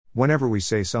Whenever we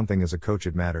say something as a coach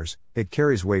it matters, it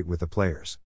carries weight with the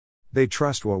players. They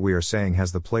trust what we are saying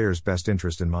has the players' best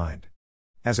interest in mind.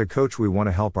 As a coach we want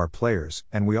to help our players,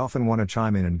 and we often want to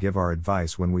chime in and give our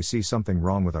advice when we see something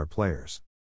wrong with our players.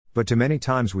 But too many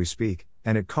times we speak,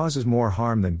 and it causes more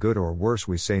harm than good, or worse,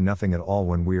 we say nothing at all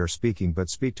when we are speaking but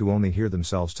speak to only hear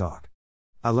themselves talk.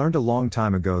 I learned a long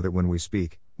time ago that when we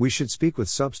speak, we should speak with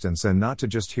substance and not to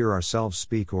just hear ourselves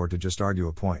speak or to just argue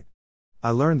a point. I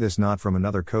learned this not from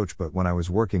another coach but when I was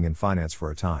working in finance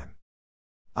for a time.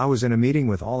 I was in a meeting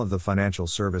with all of the financial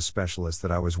service specialists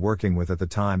that I was working with at the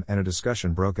time, and a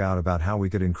discussion broke out about how we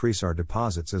could increase our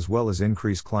deposits as well as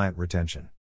increase client retention.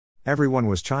 Everyone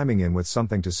was chiming in with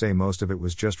something to say, most of it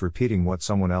was just repeating what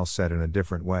someone else said in a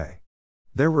different way.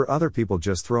 There were other people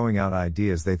just throwing out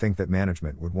ideas they think that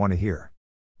management would want to hear.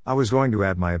 I was going to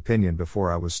add my opinion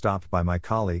before I was stopped by my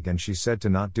colleague, and she said to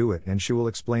not do it and she will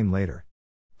explain later.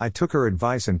 I took her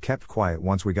advice and kept quiet.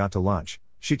 Once we got to lunch,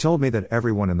 she told me that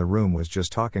everyone in the room was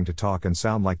just talking to talk and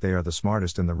sound like they are the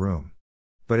smartest in the room.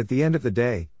 But at the end of the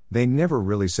day, they never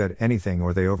really said anything,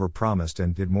 or they overpromised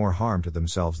and did more harm to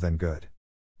themselves than good.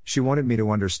 She wanted me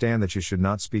to understand that you should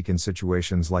not speak in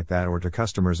situations like that or to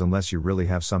customers unless you really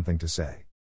have something to say.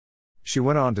 She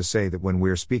went on to say that when we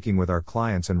are speaking with our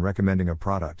clients and recommending a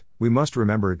product, we must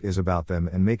remember it is about them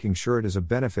and making sure it is a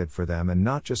benefit for them and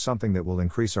not just something that will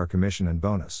increase our commission and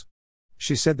bonus.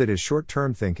 She said that is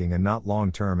short-term thinking and not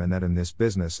long-term, and that in this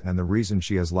business, and the reason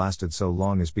she has lasted so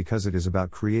long, is because it is about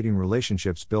creating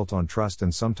relationships built on trust,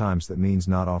 and sometimes that means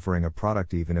not offering a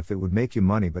product even if it would make you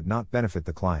money but not benefit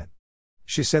the client.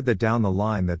 She said that down the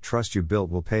line that trust you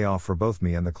built will pay off for both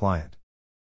me and the client.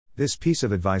 This piece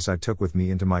of advice I took with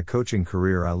me into my coaching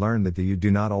career. I learned that you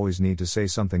do not always need to say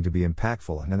something to be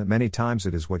impactful, and that many times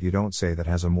it is what you don't say that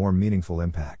has a more meaningful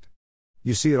impact.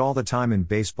 You see it all the time in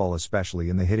baseball, especially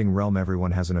in the hitting realm.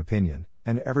 Everyone has an opinion,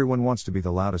 and everyone wants to be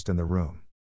the loudest in the room.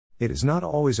 It is not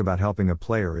always about helping a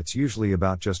player, it's usually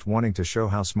about just wanting to show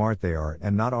how smart they are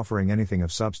and not offering anything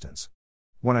of substance.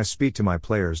 When I speak to my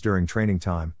players during training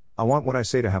time, I want what I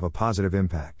say to have a positive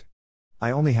impact. I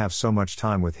only have so much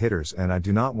time with hitters, and I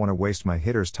do not want to waste my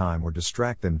hitters' time or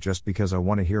distract them just because I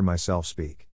want to hear myself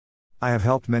speak. I have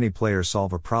helped many players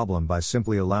solve a problem by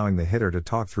simply allowing the hitter to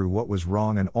talk through what was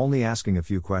wrong and only asking a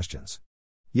few questions.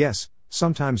 Yes,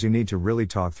 sometimes you need to really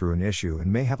talk through an issue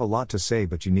and may have a lot to say,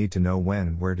 but you need to know when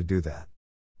and where to do that.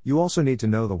 You also need to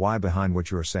know the why behind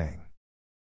what you are saying.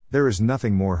 There is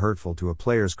nothing more hurtful to a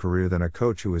player's career than a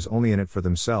coach who is only in it for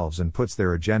themselves and puts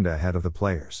their agenda ahead of the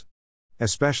players.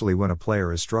 Especially when a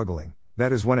player is struggling,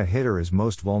 that is when a hitter is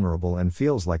most vulnerable and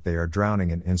feels like they are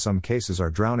drowning, and in some cases are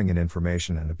drowning in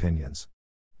information and opinions.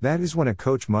 That is when a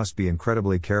coach must be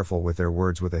incredibly careful with their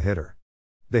words with a hitter.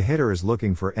 The hitter is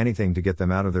looking for anything to get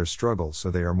them out of their struggles,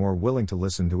 so they are more willing to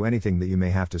listen to anything that you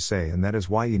may have to say, and that is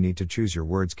why you need to choose your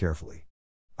words carefully.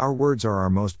 Our words are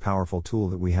our most powerful tool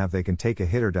that we have. They can take a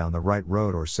hitter down the right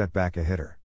road or set back a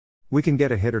hitter. We can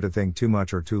get a hitter to think too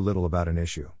much or too little about an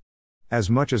issue. As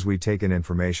much as we take in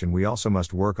information, we also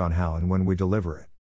must work on how and when we deliver it.